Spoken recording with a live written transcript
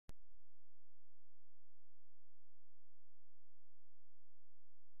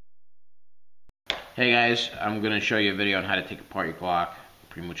Hey guys, I'm going to show you a video on how to take apart your Glock,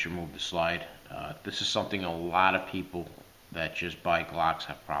 pretty much remove the slide. This is something a lot of people that just buy Glocks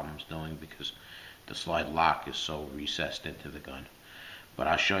have problems doing because the slide lock is so recessed into the gun. But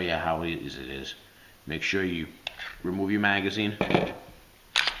I'll show you how easy it is. Make sure you remove your magazine,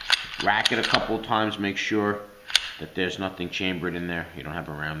 rack it a couple of times, make sure that there's nothing chambered in there, you don't have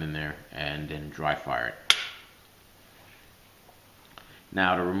a round in there, and then dry fire it.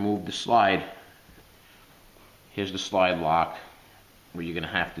 Now to remove the slide, here's the slide lock. What you're going to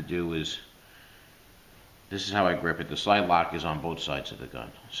have to do is, this is how I grip it. The slide lock is on both sides of the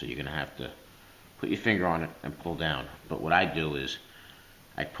gun, so you're going to have to put your finger on it and pull down. But what I do is,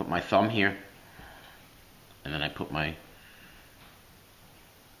 I put my thumb here, and then I put my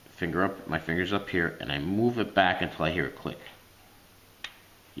fingers up here, and I move it back until I hear it click.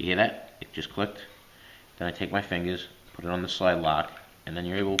 You hear that? It just clicked. Then I take my fingers, put it on the slide lock, and then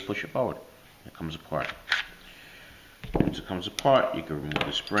you're able to push it forward. It comes apart. Once it comes apart, you can remove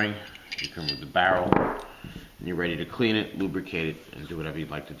the spring, you can remove the barrel, and you're ready to clean it, lubricate it, and do whatever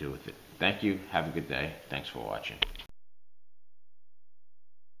you'd like to do with it. Thank you. Have a good day. Thanks for watching.